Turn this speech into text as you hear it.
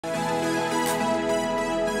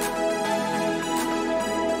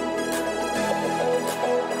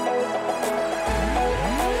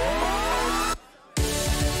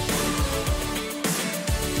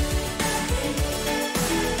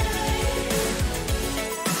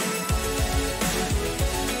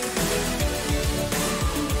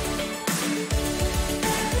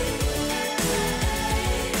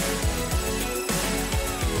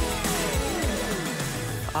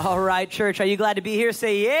All right, church, are you glad to be here?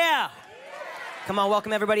 Say yeah. Come on,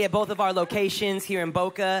 welcome everybody at both of our locations here in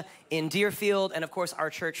Boca, in Deerfield, and of course our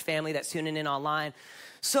church family that's tuning in online.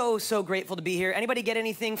 So grateful to be here. Anybody get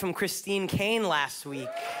anything from Christine Kane last week?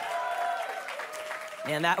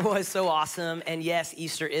 Man, that was so awesome. And yes,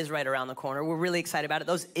 Easter is right around the corner. We're really excited about it.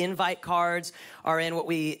 Those invite cards are in what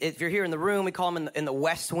if you're here in the room, we call them in the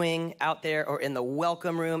West Wing out there, or in the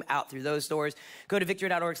welcome room out through those doors. Go to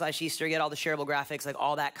victory.org/Easter, get all the shareable graphics, like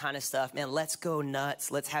all that kind of stuff. Man, let's go nuts.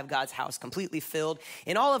 Let's have God's house completely filled.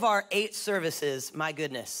 In all of our 8 services, my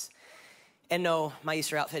goodness. And no, my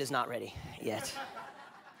Easter outfit is not ready yet.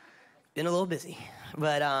 Been a little busy.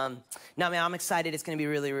 But no, man, I'm excited. It's going to be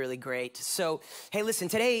really, really great. So, hey, listen,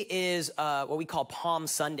 today is what we call Palm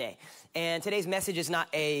Sunday. And today's message is not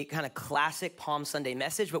a kind of classic Palm Sunday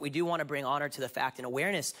message, but we do want to bring honor to the fact and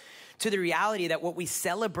awareness to the reality that what we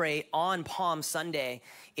celebrate on Palm Sunday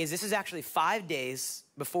is this is actually 5 days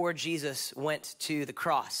before Jesus went to the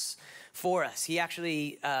cross for us. He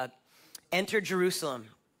actually entered Jerusalem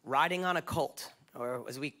riding on a colt, or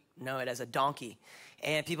as we know it, as a donkey.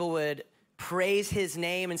 And people would praise his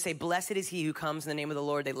name and say, blessed is he who comes in the name of the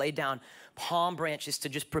Lord. They laid down palm branches to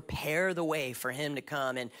just prepare the way for him to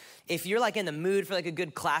come. And if you're like in the mood for like a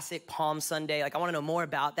good classic Palm Sunday, like I want to know more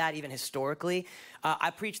about that, even historically. I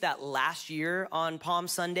preached that last year on Palm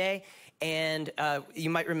Sunday. And you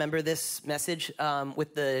might remember this message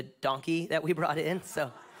with the donkey that we brought in.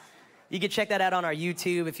 So you can check that out on our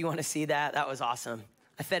YouTube if you want to see that. That was awesome.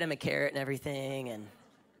 I fed him a carrot and everything, and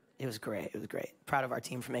it was great. It was great. Proud of our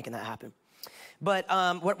team for making that happen. But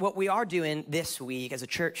what we are doing this week as a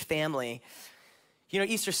church family, you know,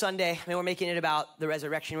 Easter Sunday, I mean, we're making it about the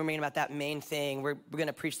resurrection. We're making it about that main thing. We're going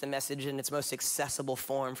to preach the message in its most accessible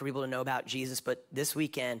form for people to know about Jesus. But this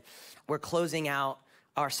weekend, we're closing out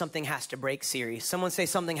our Something Has to Break series. Someone say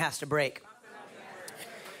something has to break.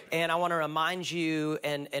 And I want to remind you,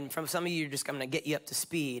 and from some of you, I'm going to get you up to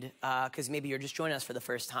speed, because maybe you're just joining us for the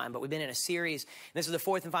first time. But we've been in a series, and this is the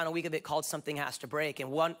 4th and final week of it, called Something Has to Break.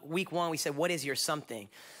 And week one, we said, what is your something?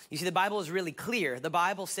 You see, the Bible is really clear. The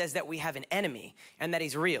Bible says that we have an enemy, and that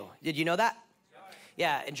he's real. Did you know that?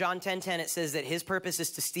 Yeah, in John 10:10, it says that his purpose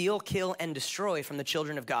is to steal, kill, and destroy from the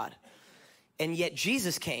children of God. And yet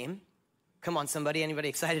Jesus came. Come on, somebody. Anybody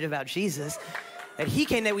excited about Jesus? That he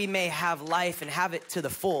came that we may have life and have it to the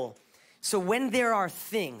full. So when there are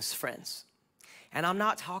things, friends, and I'm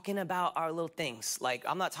not talking about our little things. Like,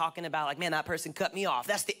 I'm not talking about like, man, that person cut me off.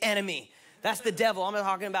 That's the enemy. That's the devil. I'm not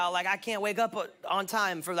talking about like, I can't wake up on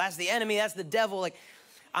time that's the enemy. That's the devil. Like,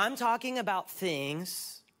 I'm talking about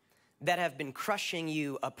things that have been crushing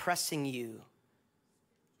you, oppressing you,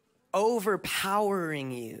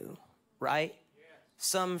 overpowering you, right? Yeah.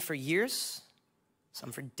 Some for years,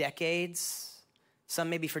 some for decades, some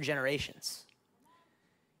maybe for generations.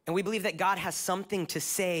 And we believe that God has something to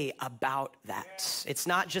say about that. It's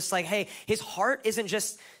not just like, hey, his heart isn't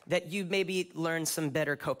just that you maybe learn some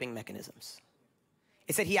better coping mechanisms.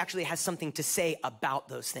 It's that he actually has something to say about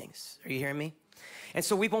those things. Are you hearing me? And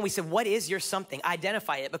so week one, we said, what is your something?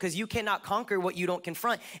 Identify it, because you cannot conquer what you don't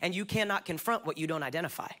confront, and you cannot confront what you don't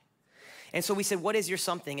identify. And so we said, what is your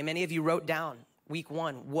something? And many of you wrote down week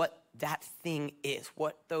one what that thing is,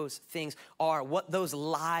 what those things are, what those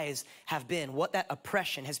lies have been, what that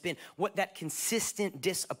oppression has been, what that consistent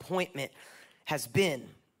disappointment has been.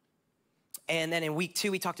 And then in week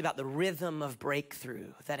 2, we talked about the rhythm of breakthrough.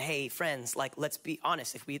 That, hey, friends, like, let's be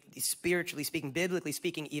honest. If we, spiritually speaking, biblically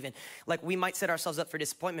speaking even, like, we might set ourselves up for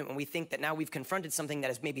disappointment when we think that now we've confronted something that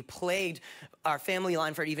has maybe plagued our family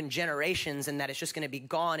line for even generations, and that it's just going to be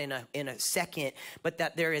gone in a second. But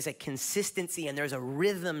that there is a consistency and there's a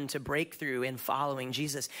rhythm to breakthrough in following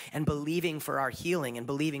Jesus and believing for our healing and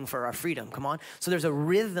believing for our freedom. Come on. So there's a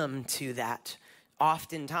rhythm to that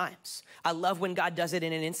oftentimes. I love when God does it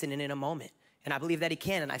in an instant and in a moment. And I believe that he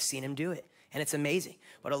can, and I've seen him do it. And it's amazing.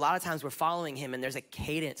 But a lot of times we're following him, and there's a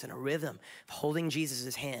cadence and a rhythm of holding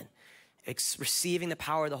Jesus' hand, receiving the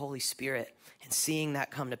power of the Holy Spirit, and seeing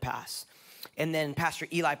that come to pass. And then Pastor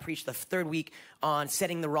Eli preached the 3rd week on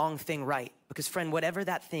setting the wrong thing right. Because, friend, whatever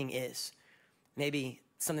that thing is, maybe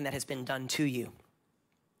something that has been done to you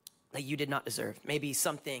that you did not deserve. Maybe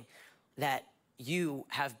something that you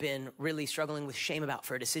have been really struggling with shame about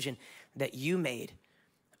for a decision that you made.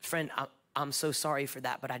 Friend, I'm so sorry for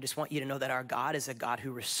that, but I just want you to know that our God is a God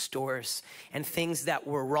who restores, and things that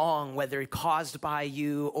were wrong, whether caused by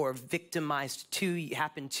you or victimized to you,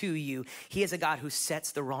 happened to you, he is a God who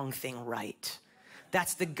sets the wrong thing right.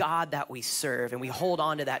 That's the God that we serve, and we hold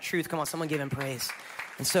on to that truth. Come on, someone give him praise.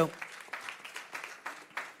 And so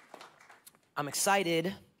I'm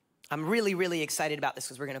excited. I'm really, really excited about this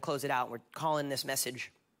because we're going to close it out. We're calling this message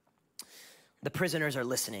The prisoners are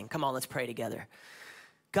listening. Come on, let's pray together.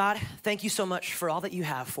 God, thank you so much for all that you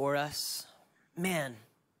have for us. Man,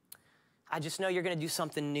 I just know you're going to do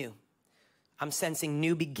something new. I'm sensing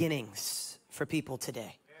new beginnings for people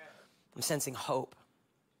today. I'm sensing hope.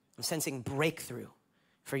 I'm sensing breakthrough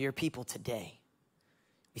for your people today.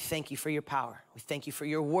 We thank you for your power. We thank you for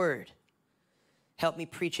your word. Help me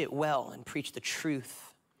preach it well and preach the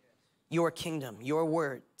truth. Your kingdom, your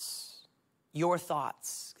words, your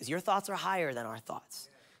thoughts, because your thoughts are higher than our thoughts,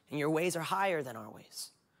 and your ways are higher than our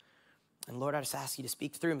ways. And Lord, I just ask you to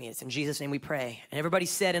speak through me. It's in Jesus' name we pray. And everybody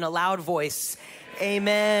said in a loud voice,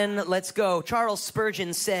 amen. Let's go. Charles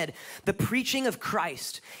Spurgeon said, the preaching of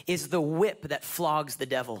Christ is the whip that flogs the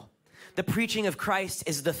devil. The preaching of Christ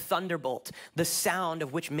is the thunderbolt, the sound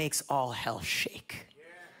of which makes all hell shake.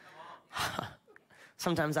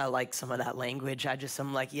 Sometimes I like some of that language.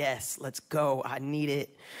 I'm like, yes, let's go. I need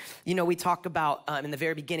it. You know, we talked about in the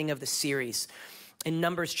very beginning of the series, in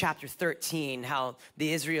Numbers chapter 13, how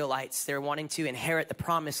the Israelites, they're wanting to inherit the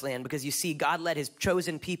promised land because you see, God led his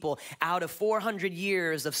chosen people out of 400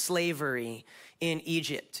 years of slavery in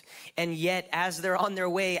Egypt. And yet, as they're on their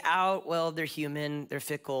way out, well, they're human, they're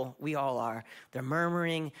fickle, we all are. They're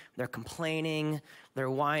murmuring, they're complaining, they're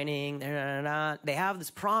whining, they have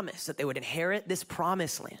this promise that they would inherit this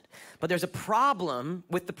promised land. But there's a problem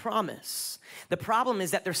with the promise. The problem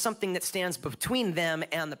is that there's something that stands between them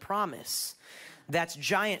and the promise. That's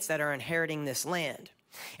giants that are inheriting this land.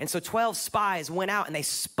 And so 12 spies went out and they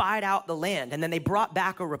spied out the land, and then they brought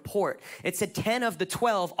back a report. It said 10 of the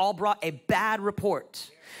 12 all brought a bad report.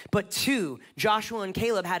 But 2, Joshua and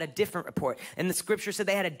Caleb, had a different report. And the scripture said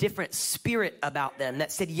they had a different spirit about them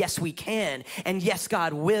that said, yes, we can. And yes,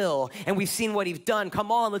 God will. And we've seen what he's done.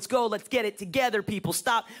 Come on, let's go. Let's get it together, people.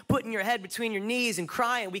 Stop putting your head between your knees and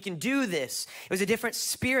crying. We can do this. It was a different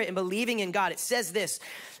spirit in believing in God. It says this,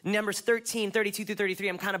 Numbers 13, 32 through 33.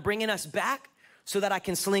 I'm kind of bringing us back so that I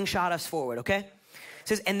can slingshot us forward, okay? It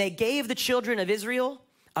says, and they gave the children of Israel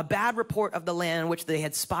a bad report of the land which they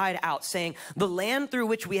had spied out, saying, the land through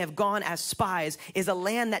which we have gone as spies is a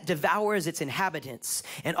land that devours its inhabitants,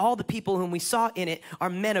 and all the people whom we saw in it are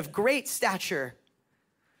men of great stature.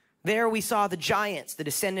 There we saw the giants, the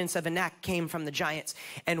descendants of Anak came from the giants,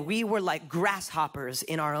 and we were like grasshoppers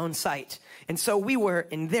in our own sight, and so we were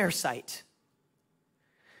in their sight.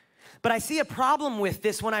 But I see a problem with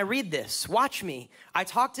this when I read this. Watch me. I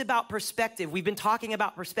talked about perspective. We've been talking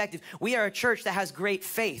about perspective. We are a church that has great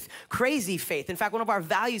faith, crazy faith. In fact, one of our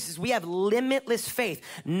values is we have limitless faith.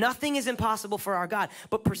 Nothing is impossible for our God.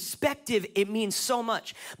 But perspective, it means so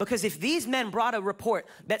much. Because if these men brought a report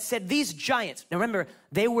that said these giants, now remember,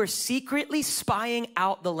 they were secretly spying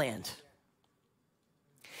out the land.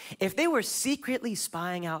 If they were secretly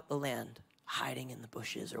spying out the land, hiding in the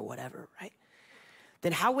bushes or whatever, right?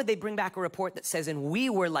 Then how would they bring back a report that says, and we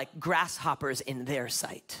were like grasshoppers in their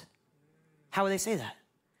sight? How would they say that?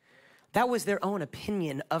 That was their own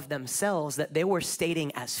opinion of themselves that they were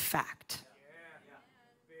stating as fact.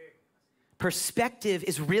 Perspective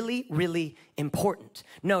is really, really important.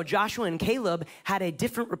 No, Joshua and Caleb had a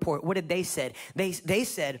different report. What did they say? They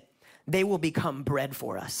said, they will become bread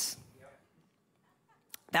for us.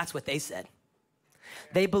 That's what they said.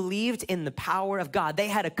 They believed in the power of God. They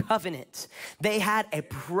had a covenant. They had a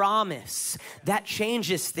promise. That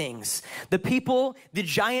changes things. The people, the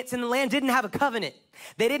giants in the land didn't have a covenant.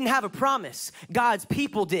 They didn't have a promise. God's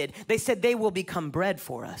people did. They said they will become bread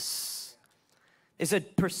for us. There's a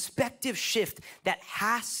perspective shift that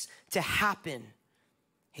has to happen.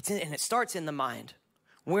 And it starts in the mind.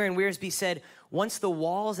 Warren Wiersbe said, once the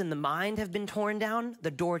walls in the mind have been torn down,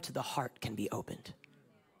 the door to the heart can be opened.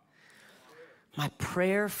 My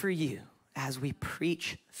prayer for you as we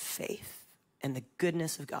preach faith and the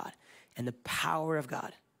goodness of God and the power of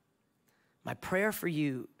God, my prayer for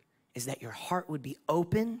you is that your heart would be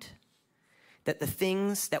opened, that the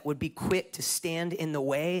things that would be quick to stand in the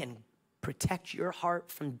way and protect your heart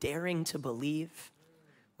from daring to believe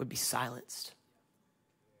would be silenced,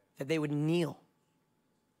 that they would kneel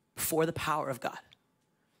before the power of God.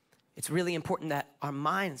 It's really important that our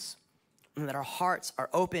minds and that our hearts are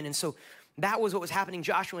open. And so that was what was happening,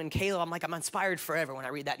 Joshua and Caleb. I'm inspired forever when I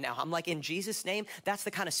read that now. I'm like, in Jesus' name, that's the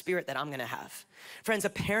kind of spirit that I'm going to have. Friends,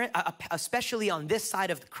 especially on this side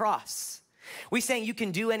of the cross, we saying you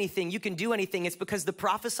can do anything, you can do anything. It's because the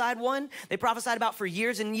prophesied one, they prophesied about for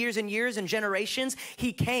years and years and years and generations.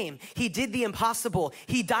 He came, he did the impossible.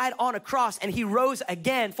 He died on a cross and he rose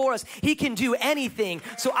again for us. He can do anything.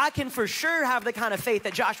 So I can for sure have the kind of faith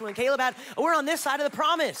that Joshua and Caleb had. We're on this side of the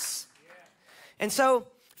promise. And so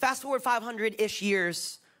fast forward 500-ish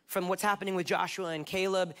years from what's happening with Joshua and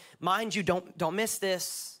Caleb. Mind you, don't miss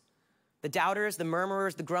this. the doubters, the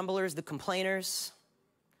murmurers, the grumblers, the complainers,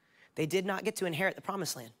 they did not get to inherit the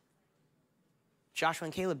promised land. Joshua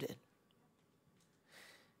and Caleb did.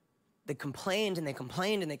 They complained and they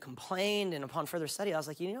complained and they complained, and upon further study, I was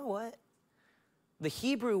like, you know what? The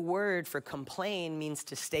Hebrew word for complain means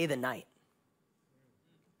to stay the night.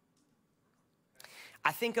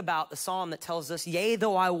 I think about the psalm that tells us, yea,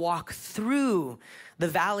 though I walk through the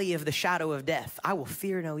valley of the shadow of death, I will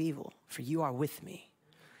fear no evil, for you are with me.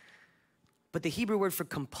 But the Hebrew word for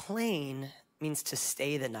complain means to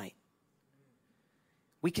stay the night.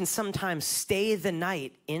 We can sometimes stay the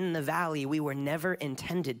night in the valley we were never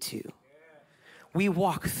intended to. We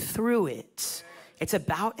walk through it. It's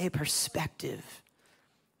about a perspective.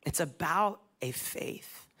 It's about a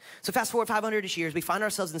faith. So fast forward 500-ish years, we find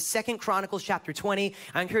ourselves in 2 Chronicles chapter 20.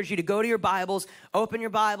 I encourage you to go to your Bibles, open your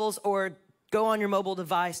Bibles, or go on your mobile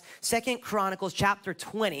device. 2 Chronicles chapter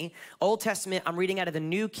 20, Old Testament. I'm reading out of the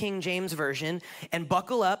New King James Version. And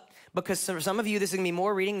buckle up, because for some of you, this is going to be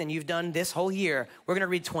more reading than you've done this whole year. We're going to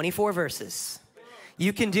read 24 verses.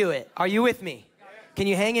 You can do it. Are you with me? Can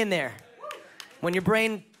you hang in there? When your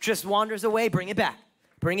brain just wanders away, bring it back.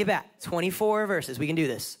 Bring it back. 24 verses. We can do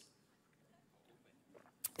this.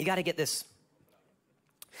 You got to get this.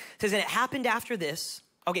 It says, and it happened after this.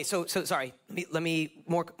 Okay, so sorry. Let me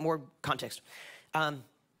more context.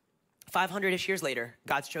 500-ish years later,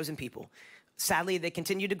 God's chosen people. Sadly, they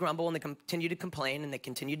continue to grumble and they continue to complain and they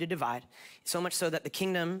continue to divide. So much so that the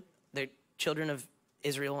kingdom, the children of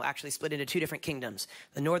Israel, actually split into two different kingdoms.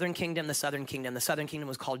 The northern kingdom, the southern kingdom. The southern kingdom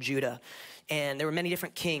was called Judah. And there were many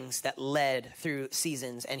different kings that led through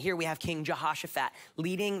seasons. And here we have King Jehoshaphat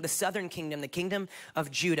leading the southern kingdom, the kingdom of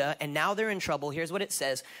Judah. And now they're in trouble. Here's what it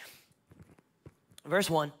says. Verse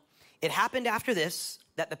 1. It happened after this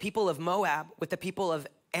that the people of Moab with the people of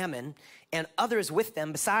Ammon and others with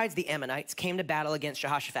them besides the Ammonites came to battle against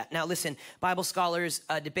Jehoshaphat. Now listen, Bible scholars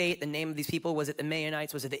debate the name of these people. Was it the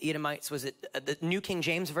Maonites? Was it the Edomites? Was it the New King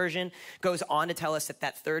James Version goes on to tell us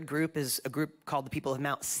that third group is a group called the people of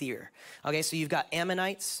Mount Seir. Okay, so you've got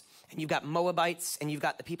Ammonites and you've got Moabites and you've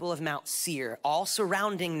got the people of Mount Seir, all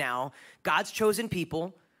surrounding now God's chosen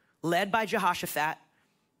people led by Jehoshaphat,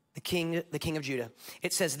 the king of Judah.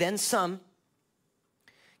 It says, then some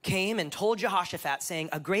came and told Jehoshaphat, saying,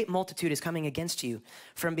 a great multitude is coming against you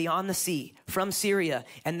from beyond the sea, from Syria,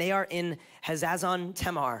 and they are in Hazazon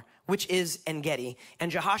Tamar, which is En-Gedi.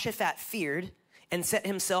 And Jehoshaphat feared and set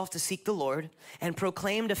himself to seek the Lord and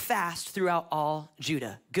proclaimed a fast throughout all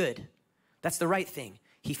Judah. Good. That's the right thing.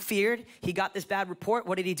 He feared. He got this bad report.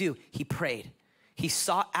 What did he do? He prayed. He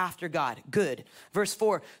sought after God. Good. Verse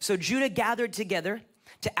 4, so Judah gathered together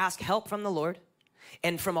to ask help from the Lord,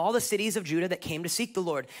 and from all the cities of Judah that came to seek the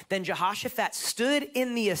Lord. Then Jehoshaphat stood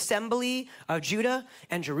in the assembly of Judah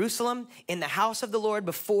and Jerusalem in the house of the Lord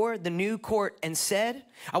before the new court and said,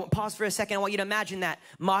 I want to pause for a second. I want you to imagine that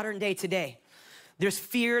modern day today. There's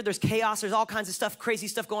fear, there's chaos, there's all kinds of stuff, crazy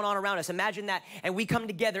stuff going on around us. Imagine that. And we come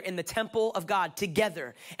together in the temple of God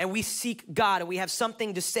together and we seek God and we have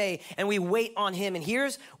something to say and we wait on him. And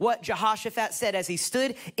here's what Jehoshaphat said as he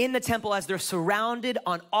stood in the temple as they're surrounded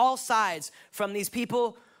on all sides from these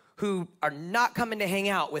people who are not coming to hang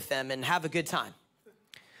out with them and have a good time.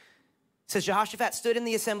 It says, Jehoshaphat stood in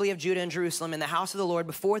the assembly of Judah and Jerusalem in the house of the Lord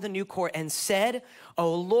before the new court and said,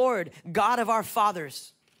 O Lord, God of our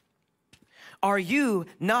fathers, are you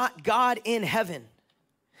not God in heaven?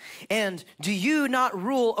 And do you not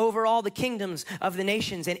rule over all the kingdoms of the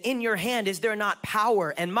nations? And in your hand is there not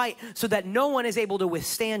power and might so that no one is able to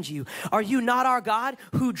withstand you? Are you not our God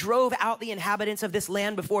who drove out the inhabitants of this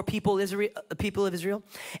land before the people of Israel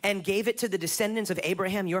and gave it to the descendants of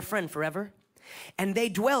Abraham, your friend, forever? And they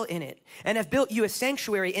dwell in it and have built you a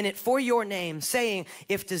sanctuary in it for your name, saying,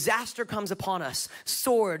 if disaster comes upon us,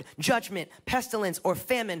 sword, judgment, pestilence, or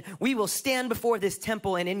famine, we will stand before this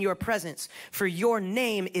temple and in your presence, for your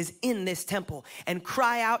name is in this temple, and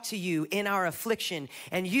cry out to you in our affliction,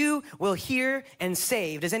 and you will hear and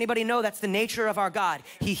save. Does anybody know that's the nature of our God?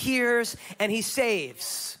 He hears and he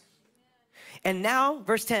saves. And now,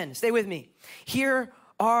 verse 10, stay with me. Here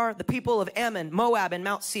are the people of Ammon, Moab, and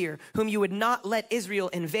Mount Seir, whom you would not let Israel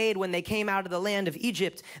invade when they came out of the land of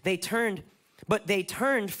Egypt. They turned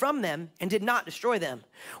from them and did not destroy them.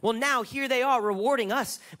 Well, now here they are rewarding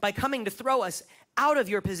us by coming to throw us out of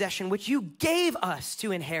your possession, which you gave us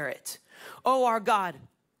to inherit. Oh, our God,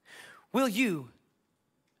 will you,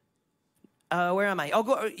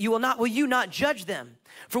 will you not judge them?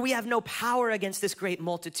 For we have no power against this great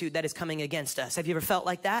multitude that is coming against us. Have you ever felt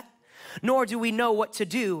like that? Nor do we know what to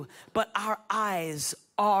do, but our eyes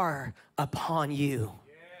are upon you.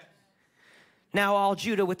 Now all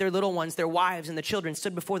Judah with their little ones, their wives and the children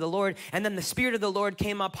stood before the Lord. And then the Spirit of the Lord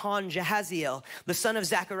came upon Jahaziel, the son of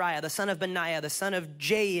Zechariah, the son of Benaiah, the son of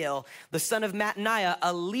Jael, the son of Mattaniah,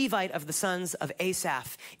 a Levite of the sons of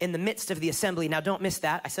Asaph, in the midst of the assembly. Now don't miss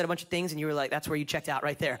that. I said a bunch of things and you were like, that's where you checked out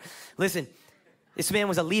right there. Listen, this man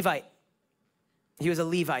was a Levite. He was a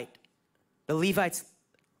Levite. The Levites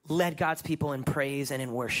led God's people in praise and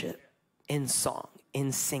in worship, in song,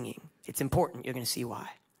 in singing. It's important. You're going to see why.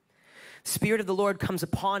 Spirit of the Lord comes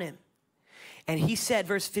upon him. And he said,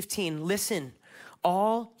 verse 15, listen,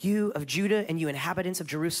 all you of Judah and you inhabitants of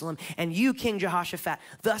Jerusalem, and you, King Jehoshaphat,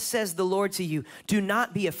 thus says the Lord to you, do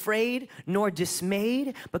not be afraid nor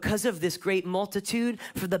dismayed because of this great multitude,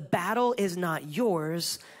 for the battle is not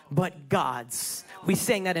yours, but God's. We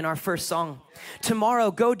sang that in our first song.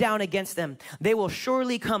 Tomorrow, go down against them. They will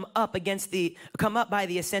surely come up by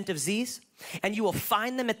the ascent of Ziz, and you will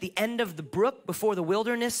find them at the end of the brook before the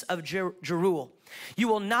wilderness of Jeruel. You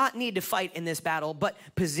will not need to fight in this battle, but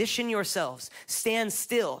position yourselves, stand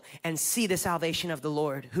still, and see the salvation of the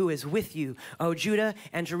Lord who is with you, O Judah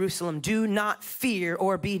and Jerusalem. Do not fear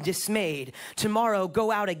or be dismayed. Tomorrow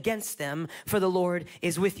go out against them, for the Lord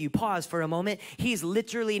is with you. Pause for a moment. He's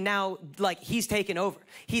literally now, like, he's taken over.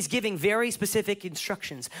 He's giving very specific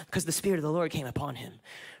instructions because the Spirit of the Lord came upon him.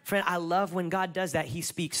 Friend, I love when God does that. He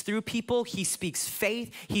speaks through people. He speaks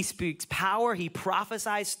faith. He speaks power. He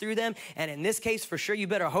prophesies through them. And in this case, for sure, you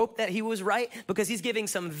better hope that he was right because he's giving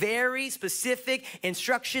some very specific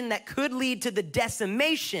instruction that could lead to the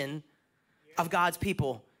decimation of God's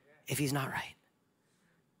people if he's not right.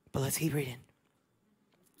 But let's keep reading.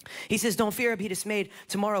 He says, don't fear or be dismayed.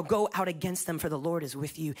 Tomorrow go out against them, for the Lord is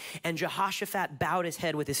with you. And Jehoshaphat bowed his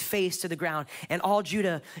head with his face to the ground. And all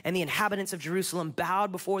Judah and the inhabitants of Jerusalem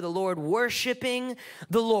bowed before the Lord, worshiping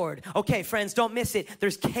the Lord. Okay, friends, don't miss it.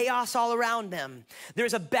 There's chaos all around them.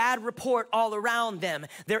 There's a bad report all around them.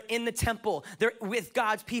 They're in the temple. They're with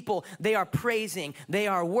God's people. They are praising. They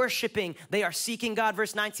are worshiping. They are seeking God.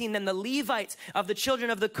 Verse 19, then the Levites of the children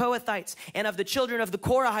of the Kohathites and of the children of the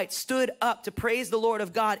Korahites stood up to praise the Lord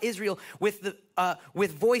of God, Israel,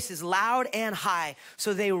 with voices loud and high.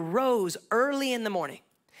 So they rose early in the morning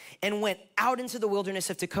and went out into the wilderness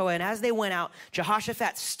of Tekoa. And as they went out,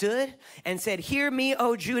 Jehoshaphat stood and said, hear me,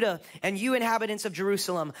 O Judah, and you inhabitants of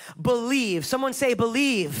Jerusalem. Believe. Someone say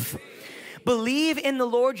believe. Believe in the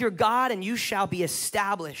Lord your God, and you shall be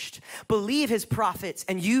established. Believe his prophets,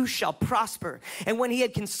 and you shall prosper. And when he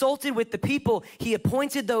had consulted with the people, he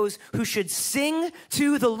appointed those who should sing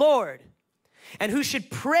to the Lord and who should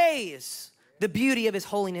praise the beauty of his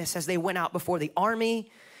holiness as they went out before the army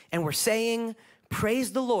and were saying,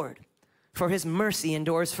 praise the Lord, for his mercy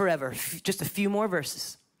endures forever. Just a few more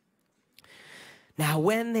verses. Now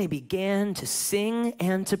when they began to sing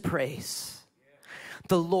and to praise,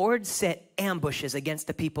 the Lord set ambushes against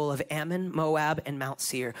the people of Ammon, Moab, and Mount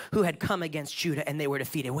Seir, who had come against Judah, and they were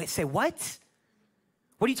defeated. Wait, say what?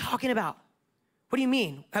 What are you talking about? What do you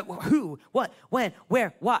mean? Who? What? When?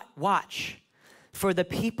 Where? What? Watch. For the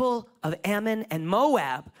people of Ammon and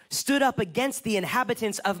Moab stood up against the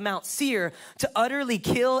inhabitants of Mount Seir to utterly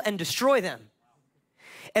kill and destroy them.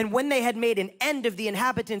 And when they had made an end of the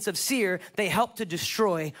inhabitants of Seir, they helped to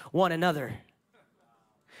destroy one another.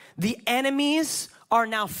 The enemies are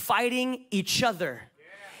now fighting each other,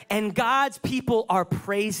 and God's people are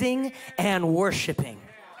praising and worshiping.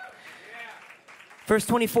 Verse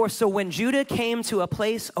 24, so when Judah came to a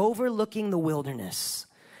place overlooking the wilderness,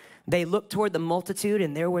 they looked toward the multitude,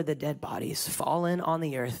 and there were the dead bodies fallen on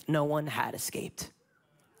the earth. No one had escaped.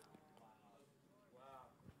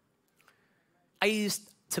 I used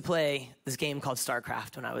to play this game called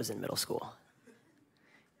StarCraft when I was in middle school.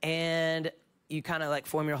 And you kind of like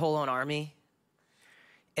form your whole own army.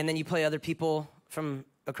 And then you play other people from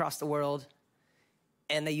across the world.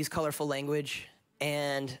 And they use colorful language.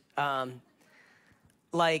 And I'm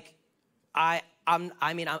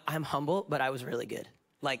humble, but I was really good.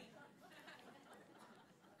 Like,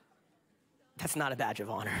 that's not a badge of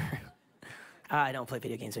honor. I don't play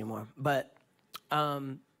video games anymore. But I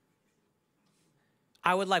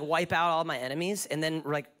would like wipe out all my enemies. And then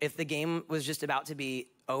like if the game was just about to be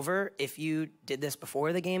over, if you did this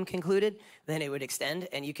before the game concluded, then it would extend.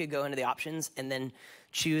 And you could go into the options and then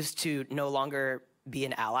choose to no longer be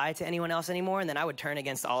an ally to anyone else anymore. And then I would turn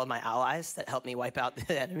against all of my allies that helped me wipe out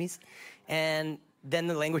the enemies. And then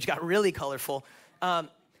the language got really colorful. But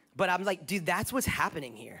I'm like, dude, that's what's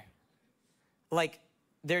happening here. Like,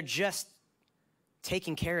 they're just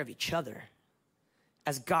taking care of each other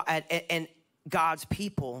as God, and God's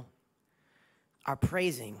people are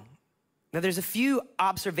praising Now, there's a few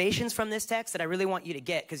observations from this text that I really want you to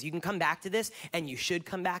get, because you can come back to this, and you should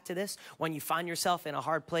come back to this when you find yourself in a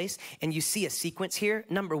hard place and you see a sequence here.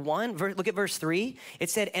 Number one, look at verse 3. It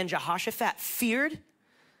said, and Jehoshaphat feared,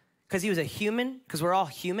 because he was a human, because we're all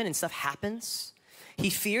human and stuff happens. He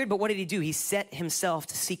feared, but what did he do? He set himself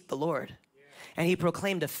to seek the Lord, and he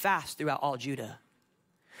proclaimed a fast throughout all Judah.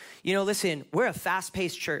 You know, listen, we're a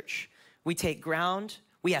fast-paced church. We take ground.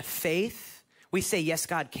 We have faith. We say, yes,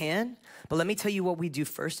 God can. But let me tell you what we do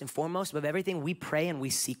first and foremost. Above everything, we pray and we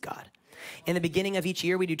seek God. In the beginning of each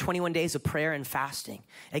year, we do 21 days of prayer and fasting.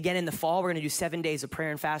 Again, in the fall, we're going to do 7 days of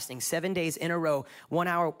prayer and fasting. 7 days in a row, 1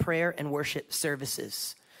 hour prayer and worship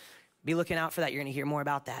services. Be looking out for that. You're going to hear more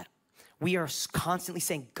about that. We are constantly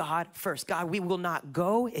saying, God first. God, we will not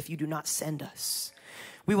go if you do not send us.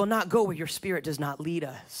 We will not go where your spirit does not lead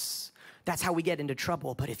us. That's how we get into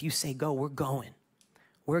trouble. But if you say go, we're going.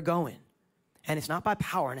 We're going. And it's not by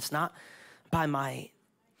power, and it's not by might.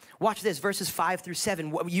 Watch this, verses 5 through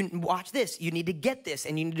 7. Watch this. You need to get this,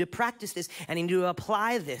 and you need to practice this, and you need to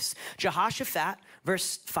apply this. Jehoshaphat,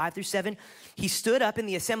 verse 5 through 7, he stood up in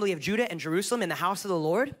the assembly of Judah and Jerusalem in the house of the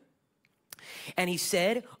Lord, and he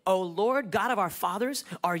said, O Lord, God of our fathers,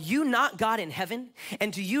 are you not God in heaven?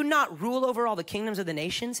 And do you not rule over all the kingdoms of the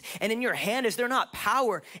nations? And in your hand is there not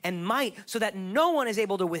power and might so that no one is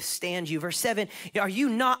able to withstand you? Verse 7, are you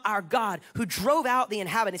not our God who drove out the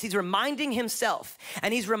inhabitants? He's reminding himself,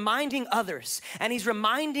 and he's reminding others, and he's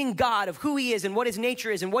reminding God of who he is and what his nature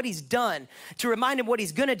is and what he's done, to remind him what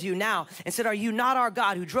he's going to do now. And said, are you not our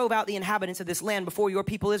God who drove out the inhabitants of this land before your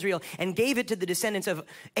people Israel and gave it to the descendants of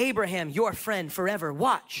Abraham, your friend, forever?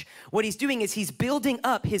 Watch. What he's doing is he's building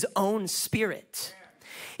up his own spirit.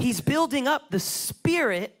 He's building up the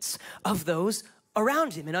spirits of those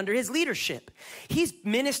around him and under his leadership. He's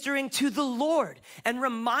ministering to the Lord and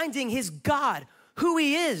reminding his God who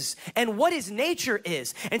he is and what his nature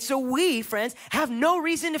is. And so we, friends, have no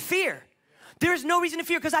reason to fear. There's no reason to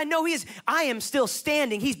fear, because I know he is. I am still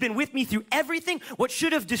standing. He's been with me through everything. What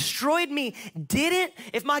should have destroyed me didn't.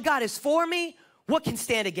 If my God is for me, what can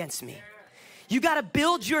stand against me? You got to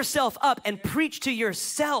build yourself up and preach to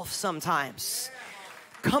yourself sometimes.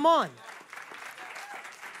 Come on.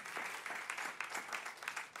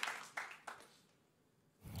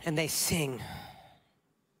 And they sing.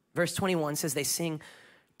 Verse 21 says they sing,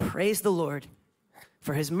 praise the Lord,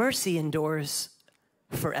 for his mercy endures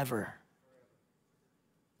forever.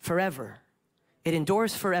 Forever. It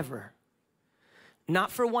endures forever.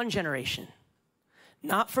 Not for one generation.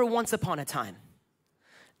 Not for once upon a time.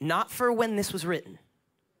 Not for when this was written.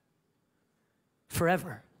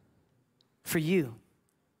 Forever. For you.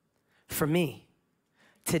 For me.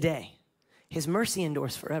 Today. His mercy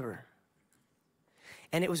endures forever.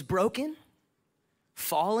 And it was broken,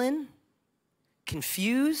 fallen,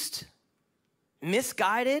 confused,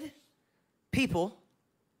 misguided people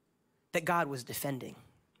that God was defending.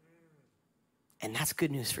 And that's good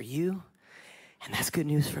news for you, and that's good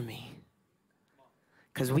news for me.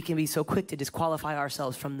 Because we can be so quick to disqualify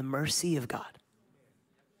ourselves from the mercy of God.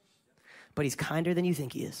 But he's kinder than you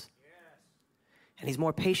think he is. And he's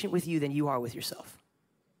more patient with you than you are with yourself.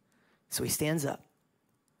 So he stands up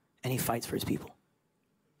and he fights for his people.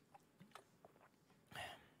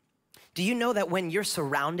 Do you know that when you're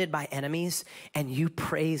surrounded by enemies and you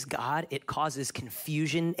praise God, it causes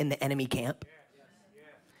confusion in the enemy camp?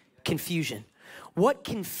 Confusion. What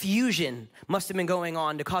confusion must have been going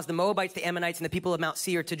on to cause the Moabites, the Ammonites, and the people of Mount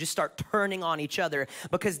Seir to just start turning on each other,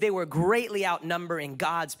 because they were greatly outnumbering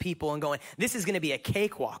God's people and going, this is going to be a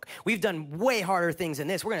cakewalk. We've done way harder things than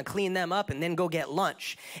this. We're going to clean them up and then go get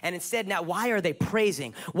lunch. And instead, now, why are they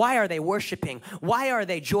praising? Why are they worshiping? Why are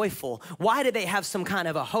they joyful? Why do they have some kind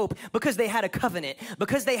of a hope? Because they had a covenant,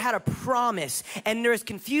 because they had a promise. And there's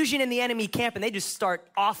confusion in the enemy camp, and they just start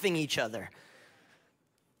offing each other.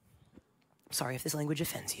 Sorry if this language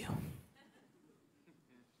offends you.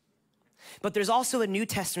 But there's also a New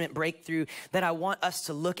Testament breakthrough that I want us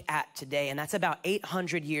to look at today, and that's about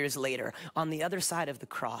 800 years later, on the other side of the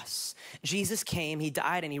cross. Jesus came, he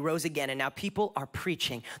died, and he rose again, and now people are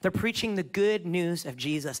preaching. They're preaching the good news of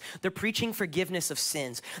Jesus. They're preaching forgiveness of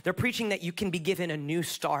sins. They're preaching that you can be given a new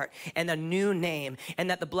start and a new name, and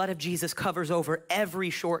that the blood of Jesus covers over every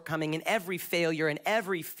shortcoming and every failure and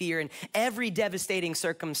every fear and every devastating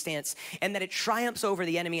circumstance, and that it triumphs over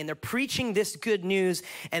the enemy. And they're preaching this good news,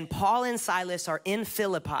 and Paul and and Silas are in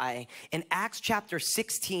Philippi, and Acts chapter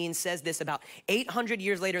 16 says this. About 800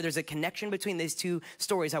 years later, there's a connection between these two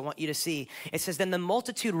stories I want you to see. It says, then the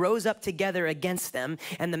multitude rose up together against them,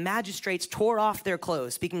 and the magistrates tore off their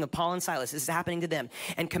clothes. Speaking of Paul and Silas, this is happening to them,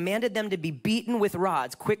 and commanded them to be beaten with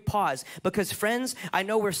rods. Quick pause, because friends, I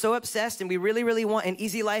know we're so obsessed and we really, really want an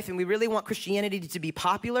easy life, and we really want Christianity to be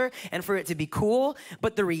popular and for it to be cool.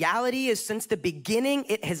 But the reality is, since the beginning,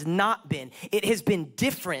 it has not been. It has been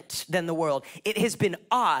different than the world. It has been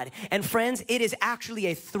odd. And friends, it is actually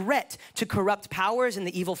a threat to corrupt powers and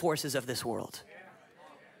the evil forces of this world.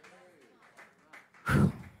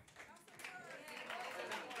 Whew.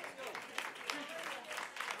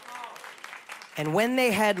 And when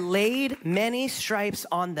they had laid many stripes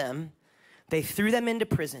on them, they threw them into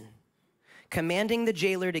prison, commanding the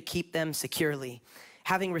jailer to keep them securely.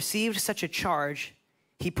 Having received such a charge,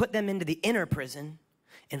 he put them into the inner prison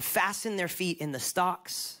and fastened their feet in the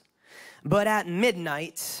stocks. But at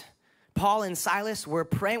midnight, Paul and Silas were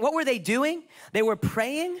praying. What were they doing? They were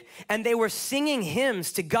praying and they were singing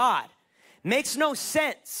hymns to God. Makes no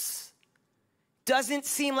sense. Doesn't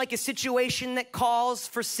seem like a situation that calls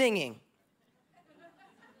for singing.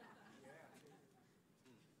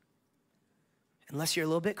 Unless you're a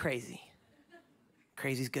little bit crazy.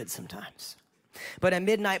 Crazy's good sometimes. But at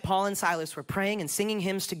midnight, Paul and Silas were praying and singing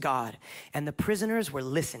hymns to God, and the prisoners were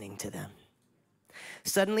listening to them.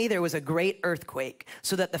 Suddenly there was a great earthquake,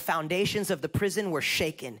 so that the foundations of the prison were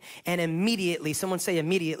shaken. And immediately, someone say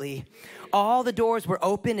immediately, all the doors were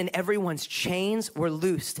open and everyone's chains were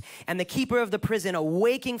loosed. And the keeper of the prison,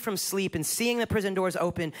 awaking from sleep and seeing the prison doors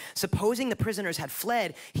open, supposing the prisoners had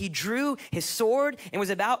fled, he drew his sword and was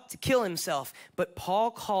about to kill himself. But Paul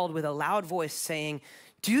called with a loud voice, saying,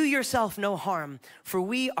 do yourself no harm, for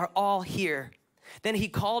we are all here. Then he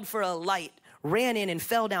called for a light, ran in and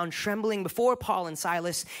fell down trembling before Paul and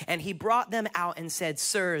Silas, and he brought them out and said,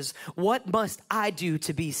 sirs, what must I do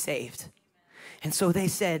to be saved? And so they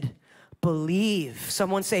said, believe.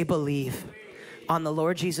 Someone say believe on the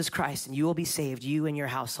Lord Jesus Christ, and you will be saved, you and your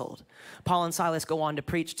household. Paul and Silas go on to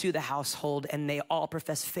preach to the household, and they all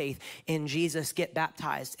profess faith in Jesus, get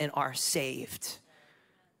baptized, and are saved.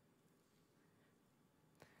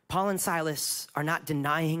 Paul and Silas are not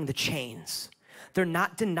denying the chains. They're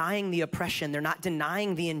not denying the oppression. They're not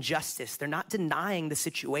denying the injustice. They're not denying the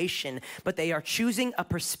situation, but they are choosing a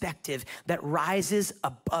perspective that rises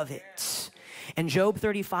above it. And Job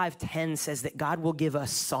 35:10 says that God will give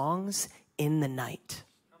us songs in the night.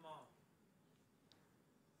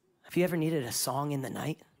 Have you ever needed a song in the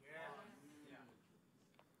night?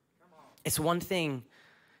 It's one thing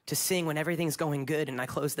to sing when everything's going good and I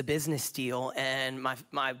closed the business deal and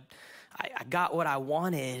I got what I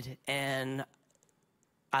wanted and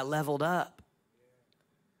I leveled up.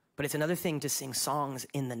 But it's another thing to sing songs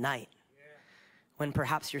in the night when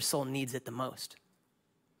perhaps your soul needs it the most.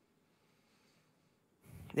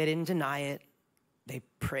 They didn't deny it. They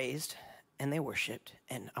praised and they worshiped.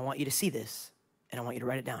 And I want you to see this and I want you to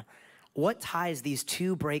write it down. What ties these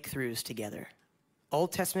two breakthroughs together?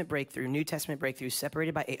 Old Testament breakthrough, New Testament breakthrough,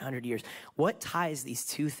 separated by 800 years. What ties these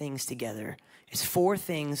two things together is 4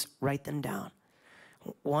 things. Write them down.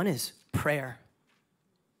 One is prayer.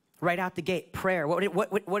 Right out the gate, prayer. What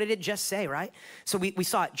did it just say, right? So we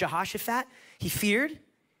saw it. Jehoshaphat, he feared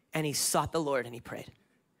and he sought the Lord and he prayed.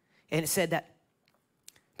 And it said that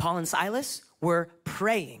Paul and Silas were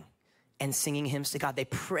praying and singing hymns to God. They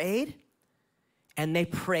prayed and they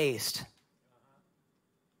praised.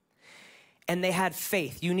 And they had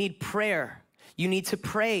faith. You need prayer. You need to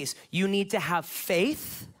praise. You need to have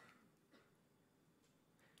faith.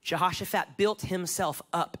 Jehoshaphat built himself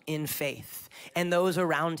up in faith and those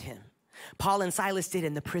around him. Paul and Silas did,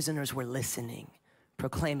 and the prisoners were listening,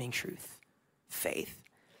 proclaiming truth, faith,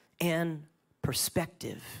 and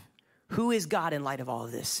perspective. Who is God in light of all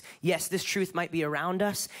of this? Yes, this truth might be around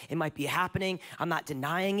us. It might be happening. I'm not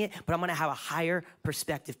denying it, but I'm going to have a higher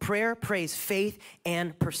perspective. Prayer, praise, faith,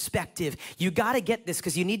 and perspective. You got to get this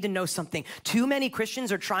because you need to know something. Too many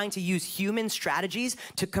Christians are trying to use human strategies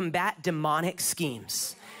to combat demonic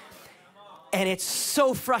schemes. And it's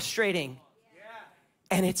so frustrating.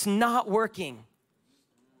 And it's not working.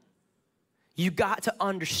 You got to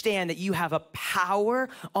understand that you have a power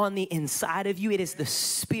on the inside of you. It is the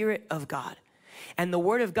Spirit of God. And the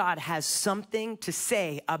Word of God has something to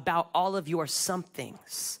say about all of your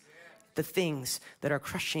somethings. The things that are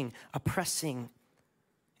crushing, oppressing,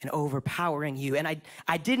 and overpowering you. And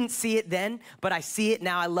I didn't see it then, but I see it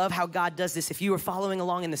now. I love how God does this. If you were following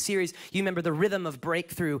along in the series, you remember the rhythm of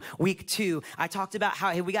breakthrough, week 2. I talked about how,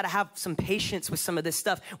 hey, we got to have some patience with some of this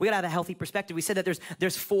stuff. We got to have a healthy perspective. We said that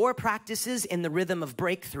there's 4 practices in the rhythm of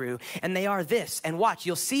breakthrough, and they are this. And watch,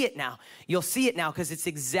 you'll see it now. You'll see it now because it's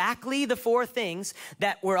exactly the 4 things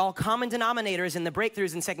that were all common denominators in the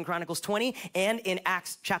breakthroughs in 2 Chronicles 20 and in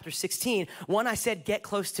Acts chapter 16. 1, I said, get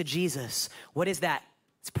close to Jesus. What is that?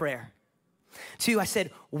 It's prayer. 2, I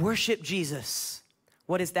said, worship Jesus.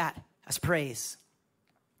 What is that? That's praise.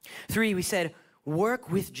 3, we said,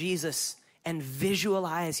 work with Jesus and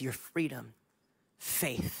visualize your freedom.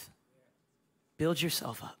 Faith. Build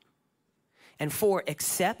yourself up. And 4,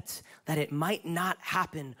 accept that it might not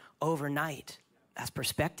happen overnight. That's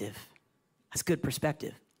perspective. That's good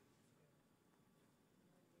perspective.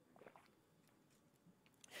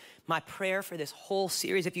 My prayer for this whole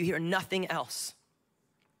series, if you hear nothing else,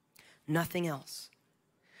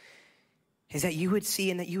 is that you would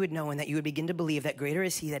see and that you would know and that you would begin to believe that greater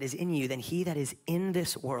is he that is in you than he that is in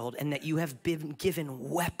this world, and that you have been given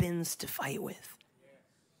weapons to fight with.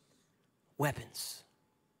 Weapons.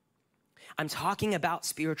 I'm talking about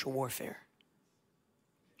spiritual warfare.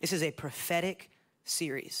 This is a prophetic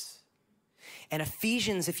series. And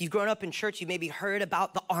Ephesians, if you've grown up in church, you maybe heard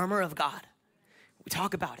about the armor of God. We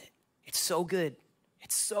talk about it. It's so good.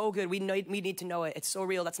 It's so good. We need to know it. It's so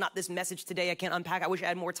real. That's not this message today. I can't unpack. I wish I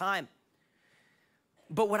had more time.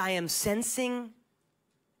 But what I am sensing,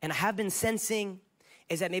 and I have been sensing,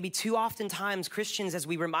 is that maybe too often times Christians, as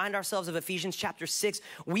we remind ourselves of Ephesians chapter 6,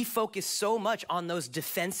 we focus so much on those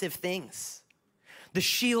defensive things. The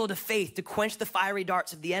shield of faith to quench the fiery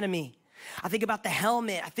darts of the enemy. I think about the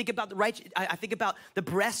helmet. I think about I think about the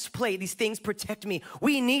breastplate. These things protect me.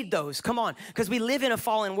 We need those. Come on. Because we live in a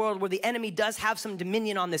fallen world where the enemy does have some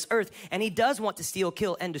dominion on this earth, and he does want to steal,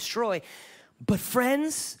 kill, and destroy. But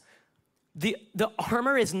friends, the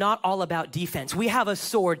armor is not all about defense. We have a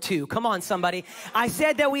sword too. Come on, somebody. I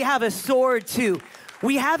said that we have a sword too.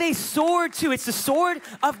 We have a sword too. It's the sword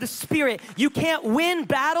of the Spirit. You can't win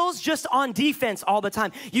battles just on defense all the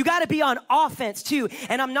time. You got to be on offense too.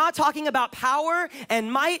 And I'm not talking about power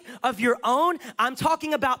and might of your own. I'm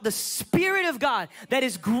talking about the Spirit of God that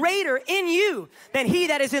is greater in you than he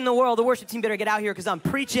that is in the world. The worship team better get out here because I'm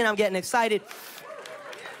preaching. I'm getting excited.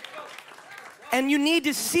 And you need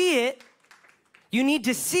to see it. You need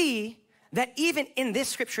to see that even in this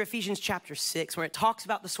scripture, Ephesians chapter 6, where it talks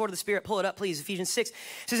about the sword of the Spirit, pull it up, please. Ephesians 6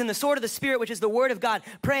 says, in the sword of the Spirit, which is the word of God,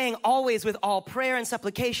 praying always with all prayer and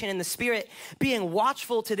supplication in the Spirit, being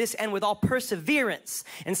watchful to this end with all perseverance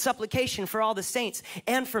and supplication for all the saints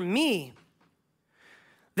and for me,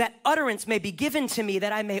 that utterance may be given to me,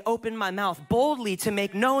 that I may open my mouth boldly to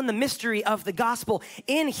make known the mystery of the gospel.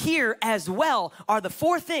 In here as well are the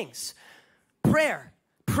 4 things: prayer,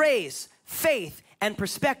 praise, faith, and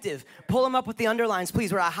perspective. Pull them up with the underlines,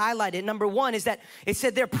 please, where I highlighted. Number 1 is that it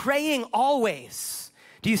said they're praying always.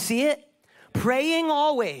 Do you see it? Praying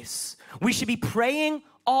always. We should be praying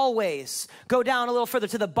always. Go down a little further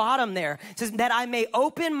to the bottom there. It says that I may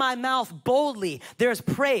open my mouth boldly. There's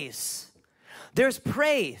praise. There's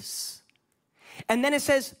praise. And then it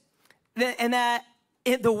says,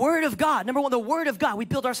 the word of God, number 1, the word of God. We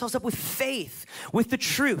build ourselves up with faith, with the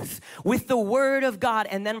truth, with the word of God,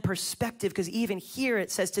 and then perspective, because even here it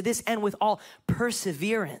says to this end with all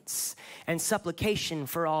perseverance and supplication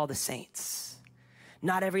for all the saints.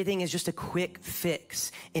 Not everything is just a quick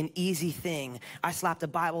fix, an easy thing. I slapped a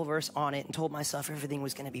Bible verse on it and told myself everything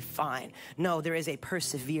was going to be fine. No, there is a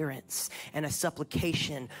perseverance and a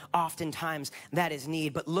supplication oftentimes that is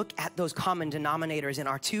need. But look at those common denominators in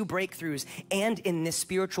our 2 breakthroughs and in this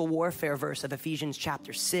spiritual warfare verse of Ephesians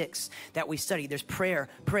chapter 6 that we studied. There's prayer,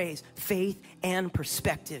 praise, faith, and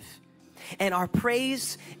perspective. And our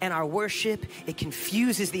praise and our worship, it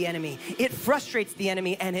confuses the enemy. It frustrates the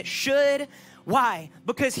enemy, and it should. Why?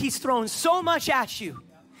 Because he's thrown so much at you.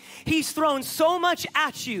 He's thrown so much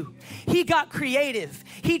at you. He got creative.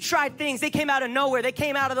 He tried things. They came out of nowhere. They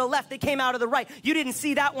came out of the left. They came out of the right. You didn't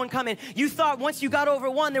see that one coming. You thought once you got over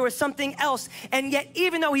one, there was something else. And yet,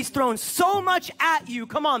 even though he's thrown so much at you,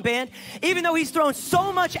 come on, band, even though he's thrown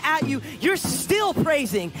so much at you, you're still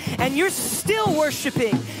praising and you're still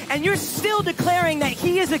worshiping and you're still declaring that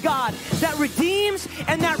he is a God that redeems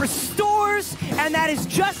and that restores and that is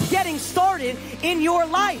just getting started in your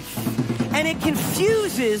life. And it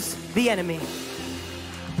confuses the enemy.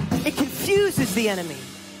 It confuses the enemy.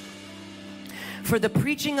 For the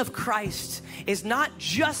preaching of Christ is not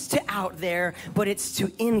just to out there, but it's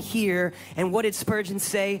to in here. And what did Spurgeon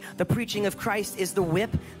say? The preaching of Christ is the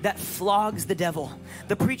whip that flogs the devil.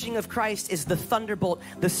 The preaching of Christ is the thunderbolt,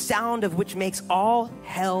 the sound of which makes all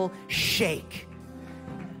hell shake.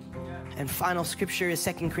 And final scripture is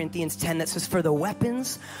 2 Corinthians 10 that says, for the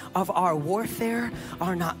weapons of our warfare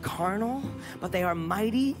are not carnal, but they are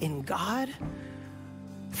mighty in God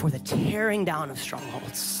for the tearing down of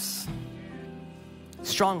strongholds.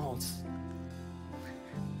 Strongholds.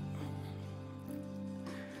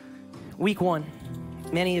 Week 1,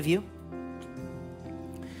 many of you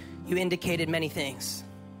indicated many things.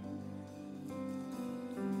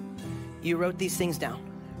 You wrote these things down.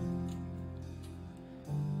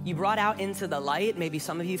 You brought out into the light, maybe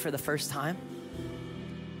some of you for the first time,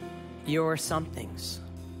 your somethings.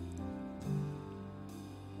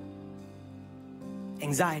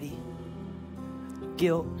 Anxiety,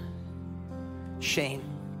 guilt, shame,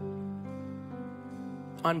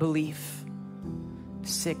 unbelief,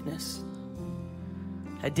 sickness,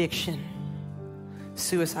 addiction,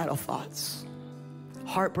 suicidal thoughts,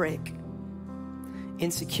 heartbreak,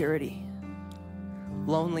 insecurity,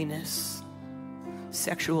 loneliness,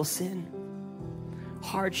 sexual sin,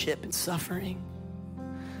 hardship and suffering,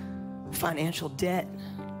 financial debt,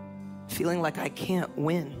 feeling like I can't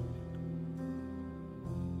win.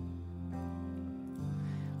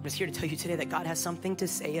 I'm just here to tell you today that God has something to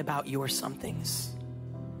say about your somethings.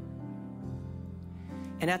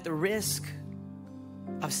 And at the risk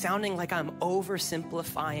of sounding like I'm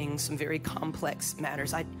oversimplifying some very complex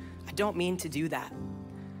matters, I don't mean to do that.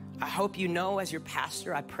 I hope you know, as your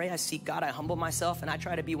pastor, I pray, I seek God, I humble myself, and I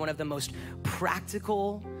try to be one of the most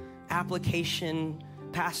practical application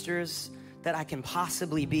pastors that I can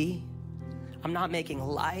possibly be. I'm not making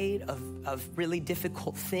light of really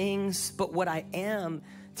difficult things, but what I am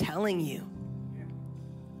telling you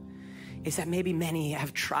is that maybe many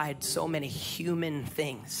have tried so many human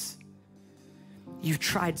things. You've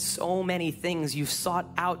tried so many things. You've sought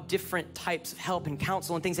out different types of help and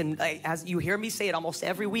counsel and things. And as you hear me say it almost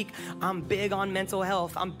every week, I'm big on mental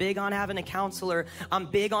health. I'm big on having a counselor. I'm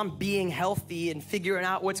big on being healthy and figuring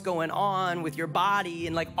out what's going on with your body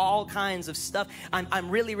and like all kinds of stuff.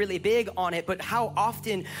 I'm really, really big on it. But how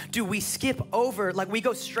often do we skip over? Like we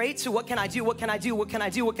go straight to what can I do? What can I do? What can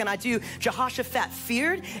I do? What can I do? Jehoshaphat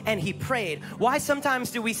feared and he prayed. Why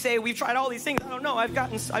sometimes do we say we've tried all these things? I don't know. I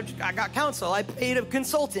got counsel. I paid a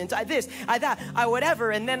consultant, I this, I that, I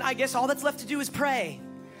whatever, and then I guess all that's left to do is pray.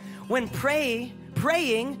 When praying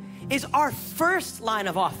is our first line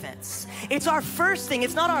of offense. It's our first thing.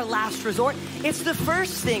 It's not our last resort. It's the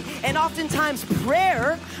first thing. And oftentimes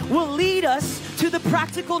prayer will lead us to the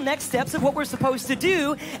practical next steps of what we're supposed to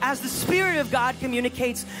do as the Spirit of God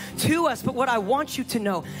communicates to us. But what I want you to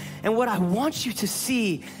know and what I want you to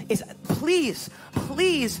see is please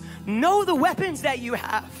know the weapons that you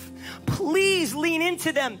have. Please lean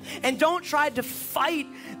into them and don't try to fight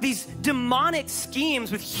these demonic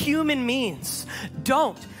schemes with human means.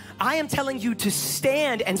 Don't. I am telling you to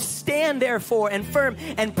stand and stand therefore and firm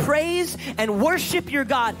and praise and worship your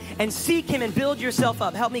God and seek him and build yourself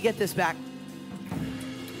up. Help me get this back.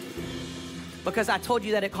 Because I told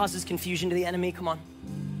you that it causes confusion to the enemy. Come on.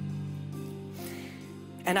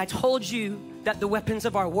 And I told you that the weapons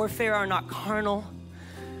of our warfare are not carnal,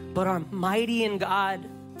 but are mighty in God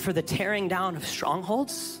for the tearing down of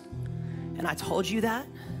strongholds. And I told you that.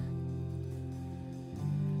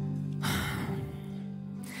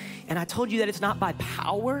 And I told you that it's not by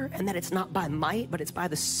power and that it's not by might, but it's by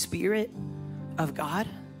the Spirit of God,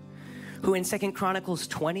 who in 2 Chronicles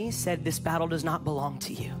 20 said, this battle does not belong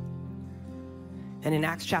to you. And in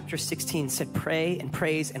Acts chapter 16 said, pray and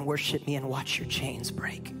praise and worship me and watch your chains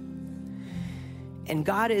break. And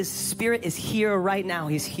God's Spirit is here right now.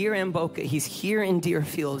 He's here in Boca. He's here in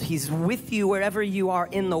Deerfield. He's with you wherever you are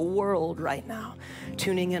in the world right now,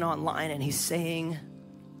 tuning in online. And he's saying,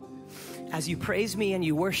 as you praise me and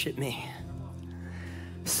you worship me,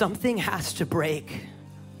 something has to break.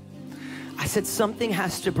 I said something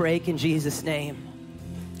has to break in Jesus' name.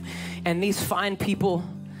 And these fine people,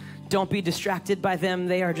 don't be distracted by them.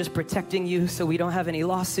 They are just protecting you so we don't have any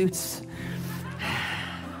lawsuits.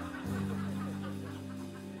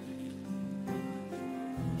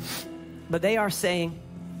 But they are saying,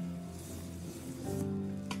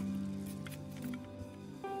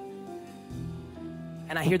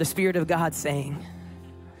 and I hear the Spirit of God saying,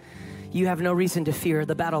 you have no reason to fear.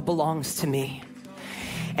 The battle belongs to me.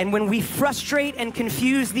 And when we frustrate and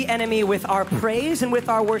confuse the enemy with our praise and with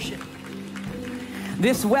our worship,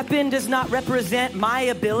 this weapon does not represent my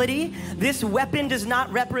ability. This weapon does not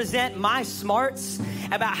represent my smarts.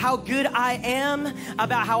 about how good I am,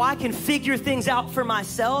 about how I can figure things out for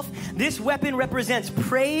myself. This weapon represents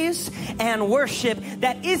praise and worship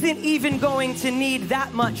that isn't even going to need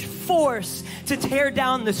that much force to tear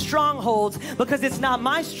down the strongholds, because it's not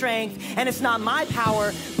my strength and it's not my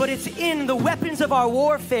power, but it's in the weapons of our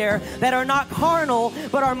warfare that are not carnal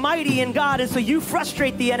but are mighty in God. And so you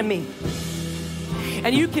frustrate the enemy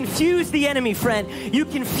and you confuse the enemy, friend. You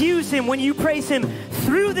confuse him when you praise him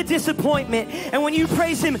through the disappointment, and when you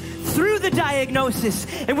praise him through the diagnosis,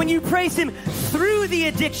 and when you praise him through the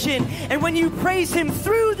addiction, and when you praise him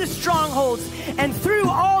through the strongholds, and through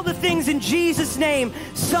all the things in Jesus' name.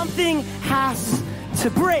 Something has to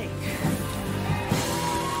break.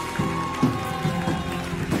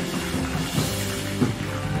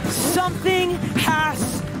 Something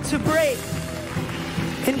has to break.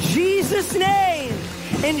 In Jesus'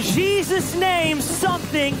 name,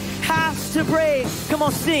 something has to break. Come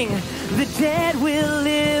on, sing. The dead will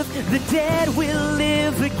live, the dead will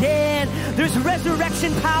live again. There's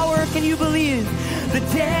resurrection power, can you believe? The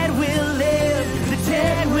dead will live, the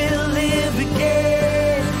dead will live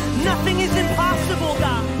again. Nothing is impossible,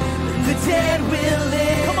 God. The dead will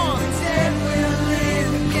live. Come on. The dead will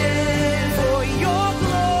live again. For your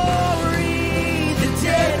glory, the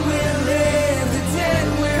dead will live, the dead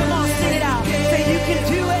will. Come on, sing it out. Say, you can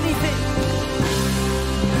do anything.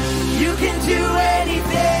 You can do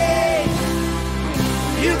anything.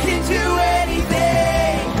 You can do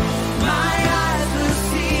anything. My eyes will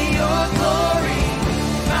see your glory.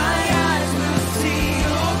 My eyes will see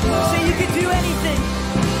your glory. Say, you can do anything.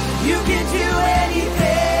 You can do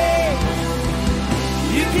anything.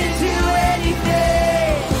 You can do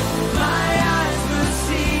anything. My eyes will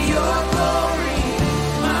see your glory.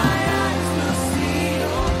 My eyes will see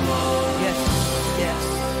your glory. Yes, yes.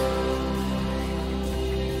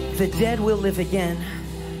 The dead will live again.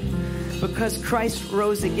 Because Christ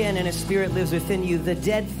rose again and his spirit lives within you, the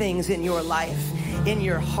dead things in your life, in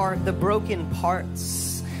your heart, the broken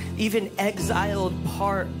parts, even exiled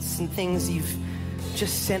parts and things you've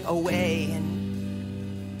just sent away,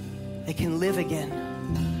 and they can live again.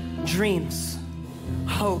 Dreams,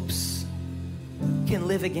 hopes can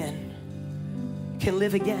live again, can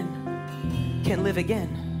live again, can live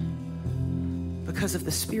again. Because of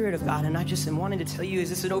the Spirit of God. And I just am wanting to tell you, is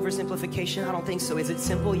this an oversimplification? I don't think so. Is it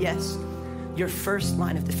simple? Yes. Your first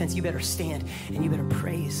line of defense, you better stand and you better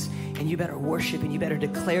praise and you better worship and you better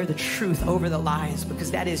declare the truth over the lies,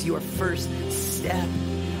 because that is your first step.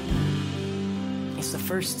 It's the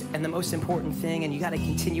first and the most important thing, and you got to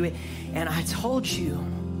continue it. And I told you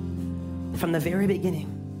from the very beginning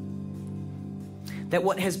that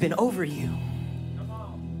what has been over you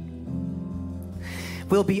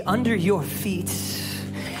will be under your feet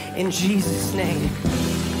in Jesus' name.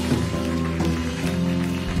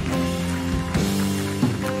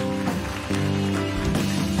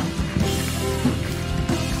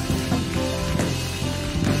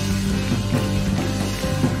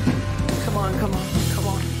 Come on, come on, come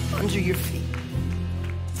on, under your feet.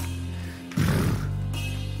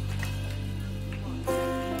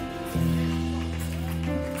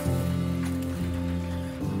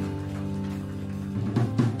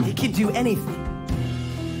 He can do anything.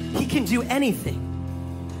 He can do anything.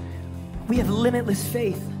 We have limitless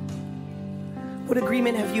faith. What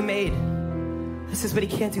agreement have you made? This says, but he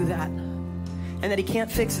can't do that. And that he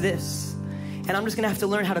can't fix this. And I'm just going to have to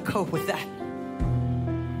learn how to cope with that.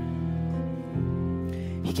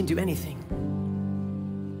 He can do anything.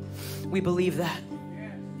 We believe that.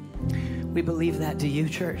 We believe that. Do you,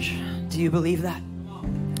 church? Do you believe that?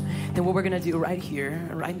 Then what we're going to do right here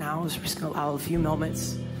and right now is we're just going to allow a few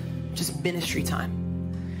moments, just ministry time.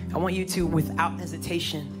 I want you to, without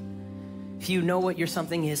hesitation, if you know what your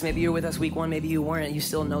something is, maybe you're with us week one, maybe you weren't, you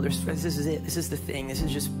still know this is it. This is the thing. This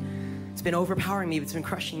is just, it's been overpowering me. It's been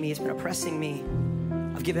crushing me. It's been oppressing me.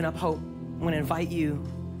 I've given up hope. I'm going to invite you,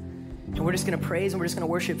 and we're just going to praise and we're just going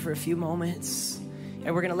to worship for a few moments.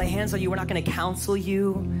 And we're going to lay hands on you. We're not going to counsel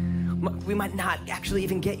you. We might not actually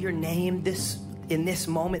even get your name in this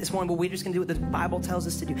moment, but we're just gonna do what the Bible tells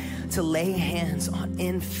us to do, to lay hands on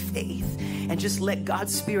in faith and just let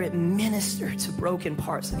God's Spirit minister to broken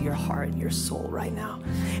parts of your heart and your soul right now.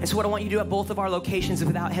 And so what I want you to do at both of our locations,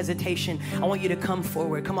 without hesitation, I want you to come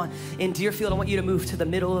forward. Come on. In Deerfield, I want you to move to the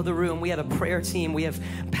middle of the room. We have a prayer team. We have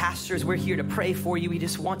pastors. We're here to pray for you. We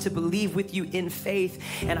just want to believe with you in faith.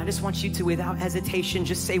 And I just want you to, without hesitation,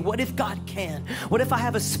 just say, what if God can? What if I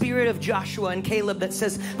have a spirit of Joshua and Caleb that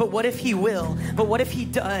says, but what if he will? But what if he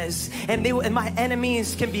does? And my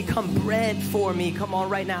enemies can become bread for me. Come on,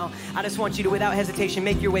 right now. I just want you to, without hesitation,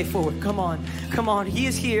 make your way forward. Come on. Come on. He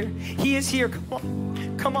is here. He is here. Come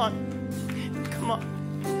on. Come on. Come on.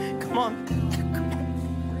 Come on.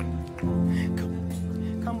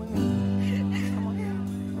 Come with me. Come on.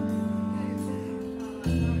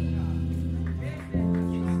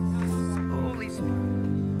 Holy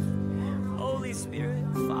Spirit. Holy Spirit.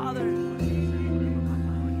 Father.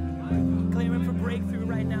 Claiming for breakthrough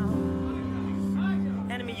right now.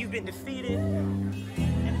 Enemy, you've been defeated.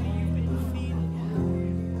 Enemy, you've been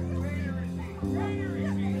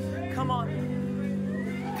defeated. Come on.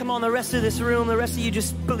 Come on, the rest of this room, the rest of you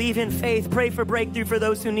just believe in faith. Pray for breakthrough for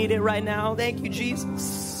those who need it right now. Thank you,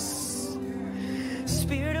 Jesus.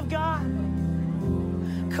 Spirit of God,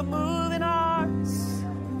 come move in our hearts.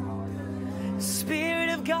 Spirit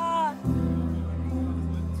of God.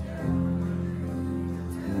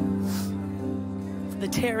 The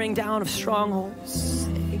tearing down of strongholds.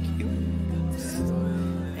 Thank you.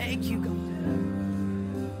 Thank you, God.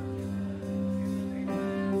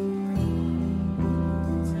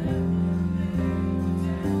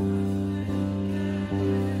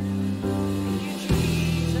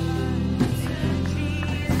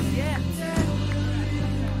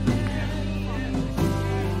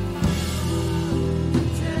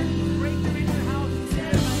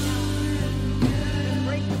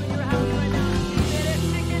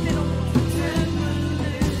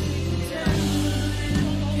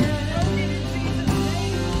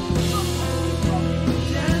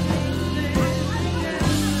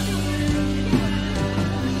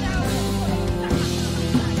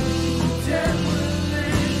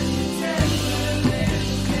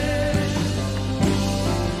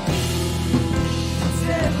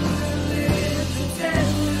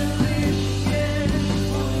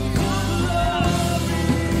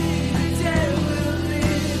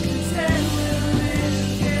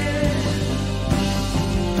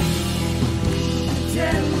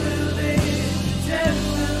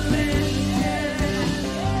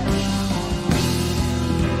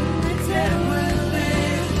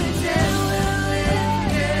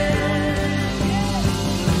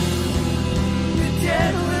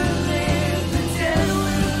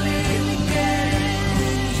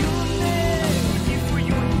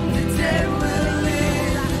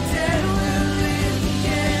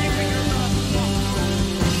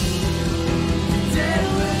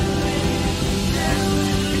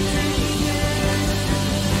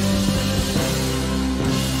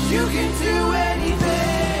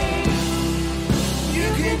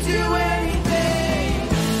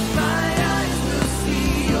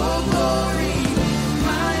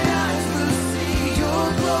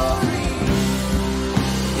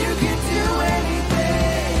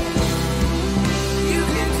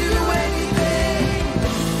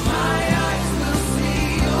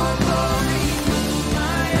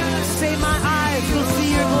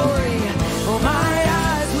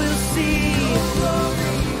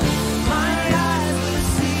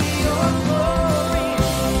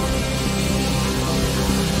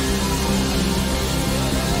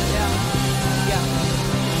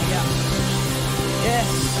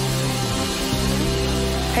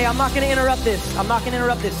 Hey, I'm not going to interrupt this. I'm not going to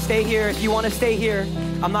interrupt this. Stay here. If you want to stay here,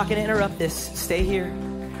 I'm not going to interrupt this. Stay here.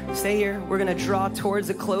 Stay here. We're going to draw towards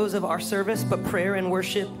the close of our service, but prayer and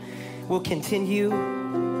worship will continue.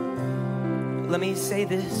 Let me say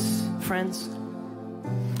this, friends.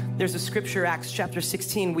 There's a scripture, Acts chapter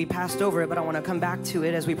 16. We passed over it, but I want to come back to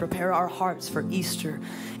it as we prepare our hearts for Easter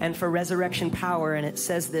and for resurrection power. And it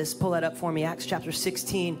says this. Pull that up for me. Acts chapter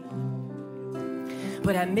 16.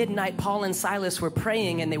 But at midnight, Paul and Silas were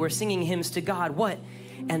praying and they were singing hymns to God. What?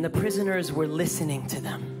 And the prisoners were listening to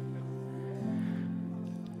them.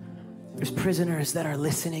 There's prisoners that are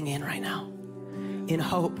listening in right now in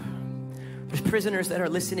hope. There's prisoners that are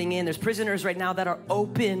listening in. There's prisoners right now that are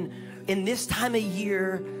open in this time of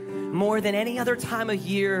year more than any other time of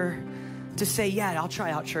year to say, yeah, I'll try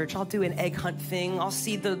out church. I'll do an egg hunt thing. I'll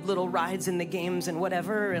see the little rides in the games and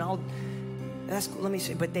whatever. And let me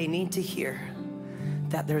say, but they need to hear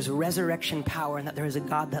that there's resurrection power and that there is a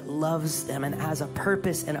God that loves them and has a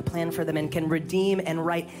purpose and a plan for them and can redeem and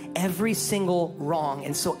right every single wrong.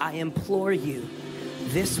 And so I implore you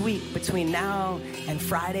this week between now and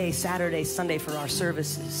Friday, Saturday, Sunday for our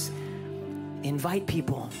services, invite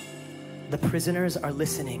people. The prisoners are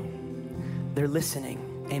listening. They're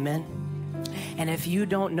listening. Amen. And if you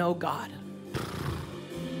don't know God,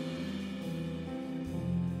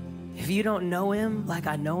 if you don't know him like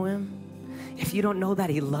I know him, if you don't know that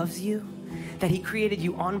he loves you, that he created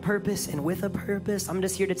you on purpose and with a purpose, I'm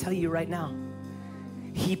just here to tell you right now.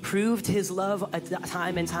 He proved his love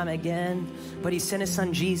time and time again, but he sent his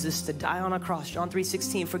son Jesus to die on a cross. John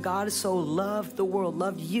 3:16, for God so loved the world,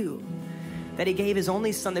 loved you, that he gave his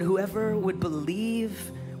only son that whoever would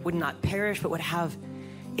believe would not perish but would have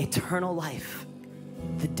eternal life.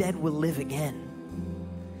 The dead will live again.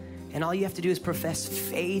 And all you have to do is profess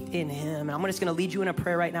faith in him. And I'm just gonna lead you in a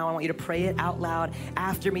prayer right now. I want you to pray it out loud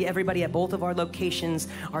after me. Everybody at both of our locations,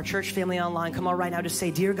 our church family online, come on right now, just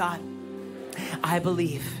say, dear God, I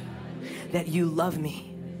believe that you love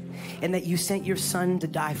me and that you sent your son to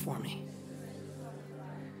die for me.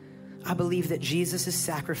 I believe that Jesus'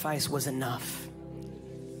 sacrifice was enough.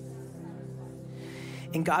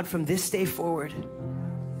 And God, from this day forward,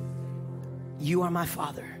 you are my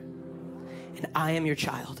Father and I am your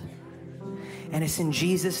child. And it's in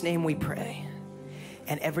Jesus' name we pray.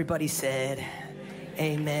 And everybody said,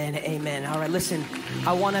 amen, amen. All right, listen,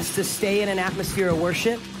 I want us to stay in an atmosphere of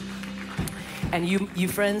worship. And you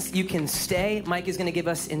friends, you can stay. Mike is going to give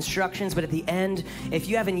us instructions, but at the end, if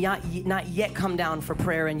you haven't not yet come down for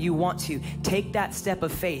prayer and you want to, take that step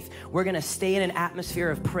of faith. We're going to stay in an atmosphere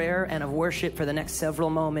of prayer and of worship for the next several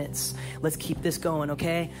moments. Let's keep this going,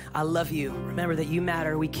 okay? I love you. Remember that you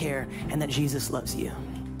matter, we care, and that Jesus loves you.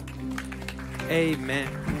 Amen.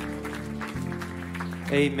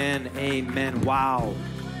 Amen. Amen. Wow.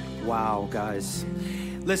 Wow, guys.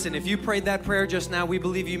 Listen, if you prayed that prayer just now, we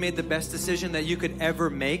believe you made the best decision that you could ever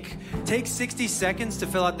make. Take 60 seconds to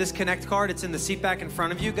fill out this Connect card. It's in the seat back in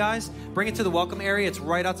front of you, guys. Bring it to the welcome area. It's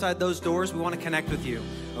right outside those doors. We want to connect with you,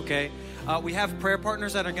 okay? We have prayer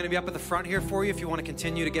partners that are going to be up at the front here for you if you want to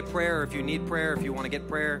continue to get prayer, or if you need prayer, if you want to get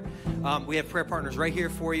prayer. We have prayer partners right here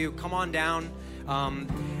for you. Come on down.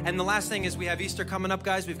 And the last thing is we have Easter coming up,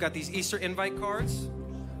 guys. We've got these Easter invite cards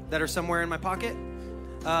that are somewhere in my pocket.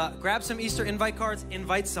 Grab some Easter invite cards,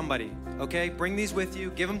 invite somebody, okay? Bring these with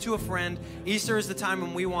you, give them to a friend. Easter is the time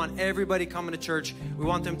when we want everybody coming to church. We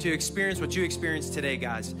want them to experience what you experienced today,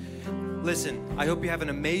 guys. Listen, I hope you have an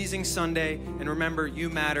amazing Sunday, and remember,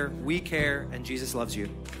 you matter, we care, and Jesus loves you.